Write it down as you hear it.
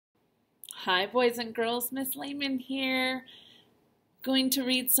Hi, boys and girls. Miss Lehmann here. Going to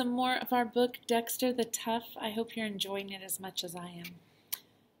read some more of our book, Dexter the Tough. I hope you're enjoying it as much as I am.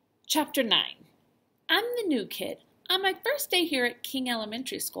 Chapter 9. I'm the new kid. On my first day here at King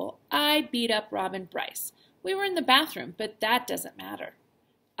Elementary School, I beat up Robin Bryce. We were in the bathroom, but that doesn't matter.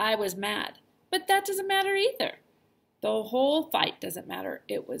 I was mad, but that doesn't matter either. The whole fight doesn't matter.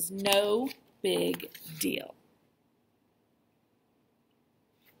 It was no big deal.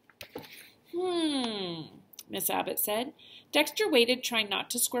 Miss Abbott said. Dexter waited, trying not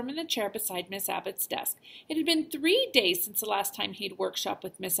to squirm in the chair beside Miss Abbott's desk. It had been 3 days since the last time he'd workshopped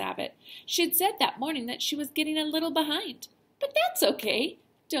with Miss Abbott. She had said that morning that she was getting a little behind. But that's okay.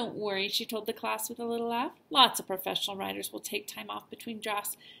 Don't worry, she told the class with a little laugh. Lots of professional writers will take time off between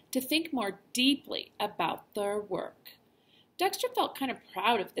drafts to think more deeply about their work. Dexter felt kind of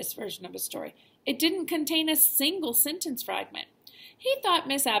proud of this version of his story. It didn't contain a single sentence fragment. He thought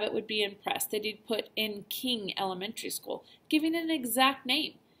Miss Abbott would be impressed that he'd put in King Elementary School, giving it an exact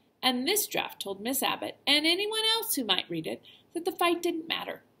name. And this draft told Miss Abbott, and anyone else who might read it, that the fight didn't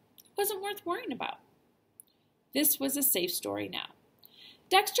matter. It wasn't worth worrying about. This was a safe story now.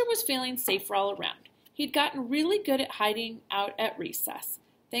 Dexter was feeling safer all around. He'd gotten really good at hiding out at recess.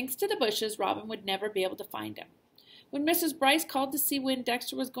 Thanks to the bushes, Robin would never be able to find him. When Mrs. Bryce called to see when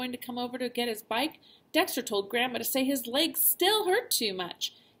Dexter was going to come over to get his bike, Dexter told Grandma to say his leg still hurt too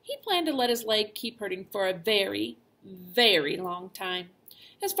much. He planned to let his leg keep hurting for a very, very long time.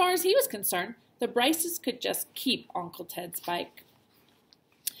 As far as he was concerned, the Bryces could just keep Uncle Ted's bike.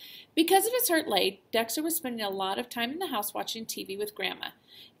 Because of his hurt leg, Dexter was spending a lot of time in the house watching TV with Grandma.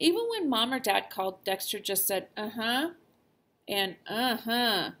 Even when Mom or Dad called, Dexter just said, and and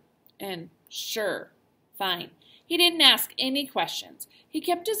sure, fine. He didn't ask any questions. He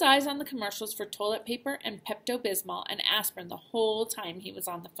kept his eyes on the commercials for toilet paper and Pepto-Bismol and aspirin the whole time he was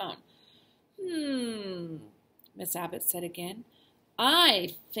on the phone. Miss Abbott said again.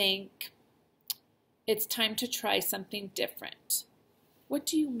 I think it's time to try something different. What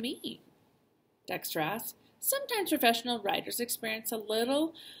do you mean? Dexter asked. Sometimes professional writers experiment a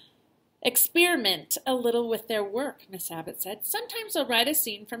little with their work, Miss Abbott said. Sometimes they'll write a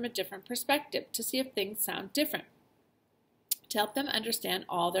scene from a different perspective to see if things sound different, to help them understand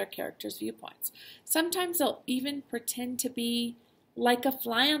all their characters' viewpoints. Sometimes they'll even pretend to be like a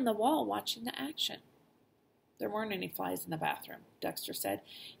fly on the wall watching the action. There weren't any flies in the bathroom, Dexter said.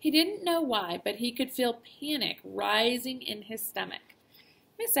 He didn't know why, but he could feel panic rising in his stomach.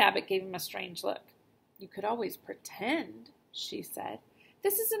 Miss Abbott gave him a strange look. You could always pretend, she said.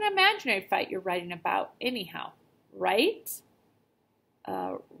 This is an imaginary fight you're writing about anyhow, right?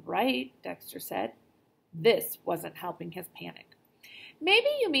 Right, Dexter said. This wasn't helping his panic. Maybe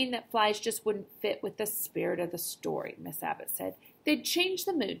you mean that flies just wouldn't fit with the spirit of the story, Miss Abbott said. They'd change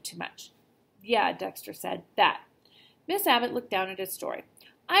the mood too much. Yeah, Dexter said, that. Miss Abbott looked down at his story.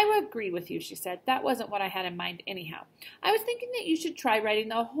 I would agree with you, she said. That wasn't what I had in mind anyhow. I was thinking that you should try writing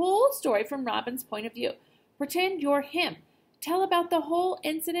the whole story from Robin's point of view. Pretend you're him. Tell about the whole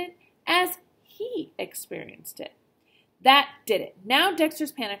incident as he experienced it. That did it. Now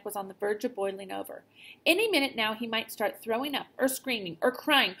Dexter's panic was on the verge of boiling over. Any minute now he might start throwing up or screaming or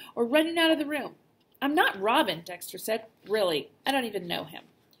crying or running out of the room. I'm not Robin, Dexter said. Really, I don't even know him.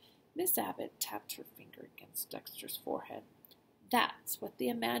 Miss Abbott tapped her finger against Dexter's forehead. That's what the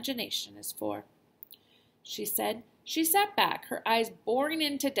imagination is for, she said. She sat back, her eyes boring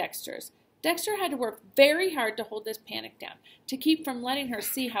into Dexter's. Dexter had to work very hard to hold his panic down, to keep from letting her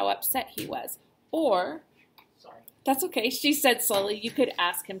see how upset he was. Or, sorry, that's okay, she said slowly, you could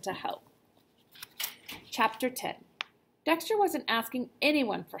ask him to help. Chapter 10. Dexter wasn't asking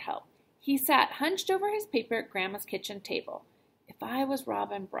anyone for help. He sat hunched over his paper at Grandma's kitchen table. If I was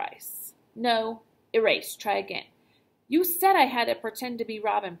Robin Bryce. No, erase, try again. You said I had to pretend to be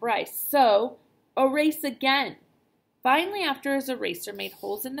Robin Bryce, so erase again. Finally, after his eraser made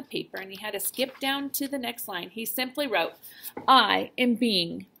holes in the paper and he had to skip down to the next line, he simply wrote, I am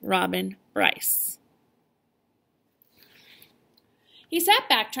being Robin Bryce. He sat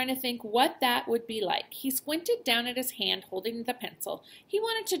back trying to think what that would be like. He squinted down at his hand holding the pencil. He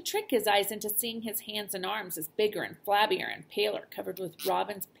wanted to trick his eyes into seeing his hands and arms as bigger and flabbier and paler, covered with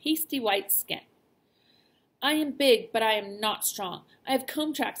Robin's pasty white skin. I am big, but I am not strong. I have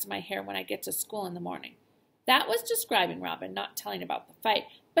comb tracks in my hair when I get to school in the morning. That was describing Robin, not telling about the fight,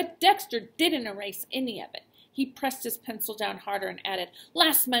 but Dexter didn't erase any of it. He pressed his pencil down harder and added,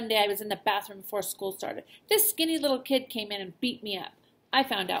 Last Monday I was in the bathroom before school started. This skinny little kid came in and beat me up. I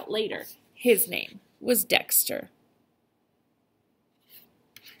found out later his name was Dexter.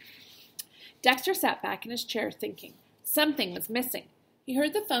 Dexter sat back in his chair thinking. Something was missing. He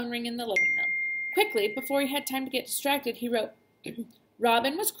heard the phone ring in the living room. Quickly, before he had time to get distracted, he wrote,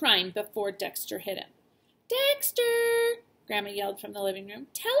 Robin was crying before Dexter hit him. Dexter! Grandma yelled from the living room.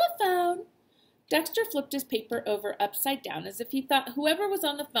 Telephone! Dexter flipped his paper over upside down as if he thought whoever was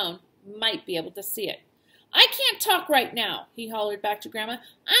on the phone might be able to see it. I can't talk right now, he hollered back to Grandma.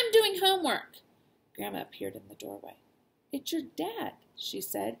 I'm doing homework. Grandma appeared in the doorway. It's your dad, she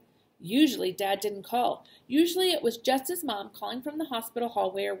said. Usually Dad didn't call. Usually it was just his mom calling from the hospital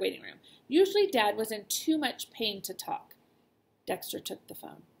hallway or waiting room. Usually Dad was in too much pain to talk. Dexter took the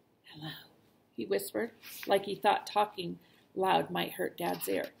phone. Hello, he whispered, like he thought talking loud might hurt Dad's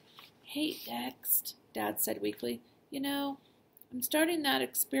ear. Hey, Dex, Dad said weakly. You know, I'm starting that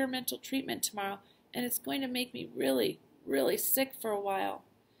experimental treatment tomorrow, and it's going to make me really, really sick for a while.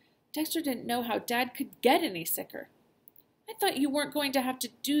 Dexter didn't know how Dad could get any sicker. I thought you weren't going to have to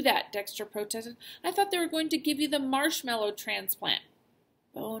do that, Dexter protested. I thought they were going to give you the marshmallow transplant.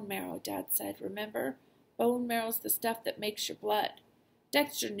 Bone marrow, Dad said. Remember? Bone marrow's the stuff that makes your blood.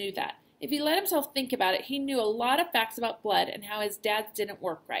 Dexter knew that. If he let himself think about it, he knew a lot of facts about blood and how his dad's didn't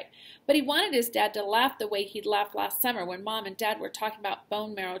work right. But he wanted his dad to laugh the way he'd laughed last summer when Mom and Dad were talking about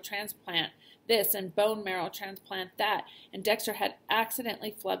bone marrow transplant this and bone marrow transplant that, and Dexter had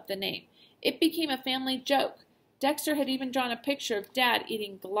accidentally flubbed the name. It became a family joke. Dexter had even drawn a picture of Dad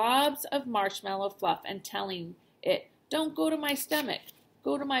eating globs of marshmallow fluff and telling it, Don't go to my stomach,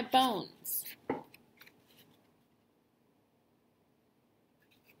 go to my bones.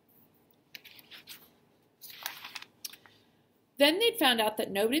 Then they'd found out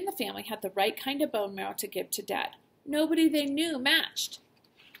that nobody in the family had the right kind of bone marrow to give to Dad. Nobody they knew matched.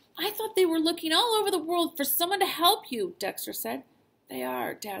 I thought they were looking all over the world for someone to help you, Dexter said. They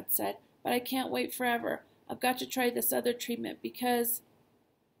are, Dad said, but I can't wait forever. I've got to try this other treatment because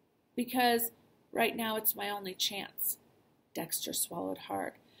right now it's my only chance. Dexter swallowed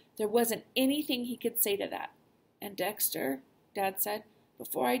hard. There wasn't anything he could say to that. And Dexter, Dad said,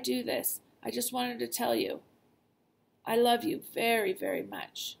 before I do this, I just wanted to tell you, I love you very, very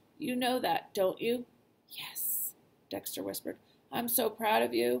much. You know that, don't you? Yes, Dexter whispered. I'm so proud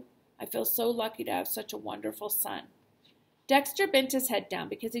of you. I feel so lucky to have such a wonderful son. Dexter bent his head down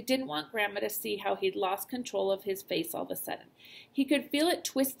because he didn't want Grandma to see how he'd lost control of his face all of a sudden. He could feel it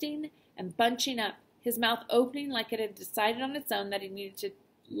twisting and bunching up, his mouth opening like it had decided on its own that he needed to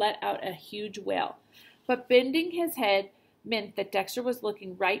let out a huge wail. But bending his head meant that Dexter was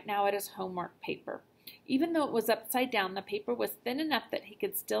looking right now at his homework paper. Even though it was upside down, the paper was thin enough that he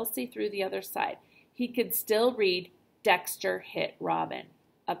could still see through the other side. He could still read, Dexter hit Robin,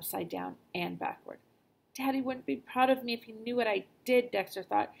 upside down and backward. Daddy wouldn't be proud of me if he knew what I did, Dexter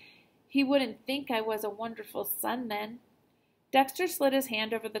thought. He wouldn't think I was a wonderful son then. Dexter slid his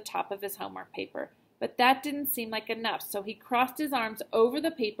hand over the top of his homework paper, but that didn't seem like enough, so he crossed his arms over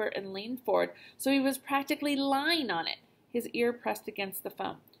the paper and leaned forward so he was practically lying on it, his ear pressed against the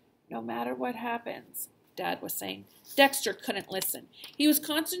phone. No matter what happens, Dad was saying. Dexter couldn't listen. He was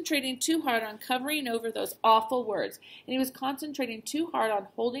concentrating too hard on covering over those awful words, and he was concentrating too hard on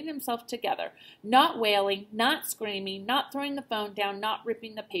holding himself together, not wailing, not screaming, not throwing the phone down, not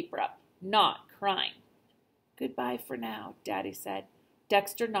ripping the paper up, not crying. Goodbye for now, Daddy said.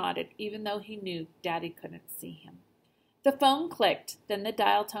 Dexter nodded, even though he knew Daddy couldn't see him. The phone clicked, then the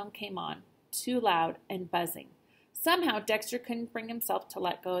dial tone came on, too loud and buzzing. Somehow Dexter couldn't bring himself to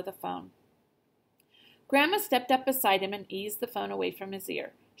let go of the phone. Grandma stepped up beside him and eased the phone away from his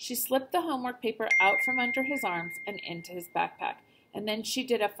ear. She slipped the homework paper out from under his arms and into his backpack, and then she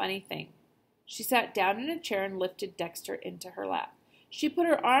did a funny thing. She sat down in a chair and lifted Dexter into her lap. She put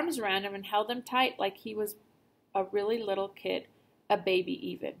her arms around him and held him tight like he was a really little kid, a baby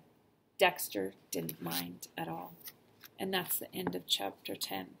even. Dexter didn't mind at all. And that's the end of chapter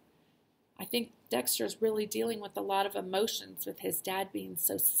 10. I think Dexter's really dealing with a lot of emotions with his dad being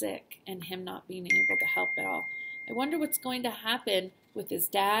so sick and him not being able to help at all. I wonder what's going to happen with his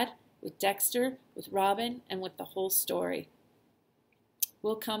dad, with Dexter, with Robin, and with the whole story.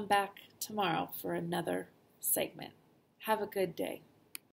 We'll come back tomorrow for another segment. Have a good day.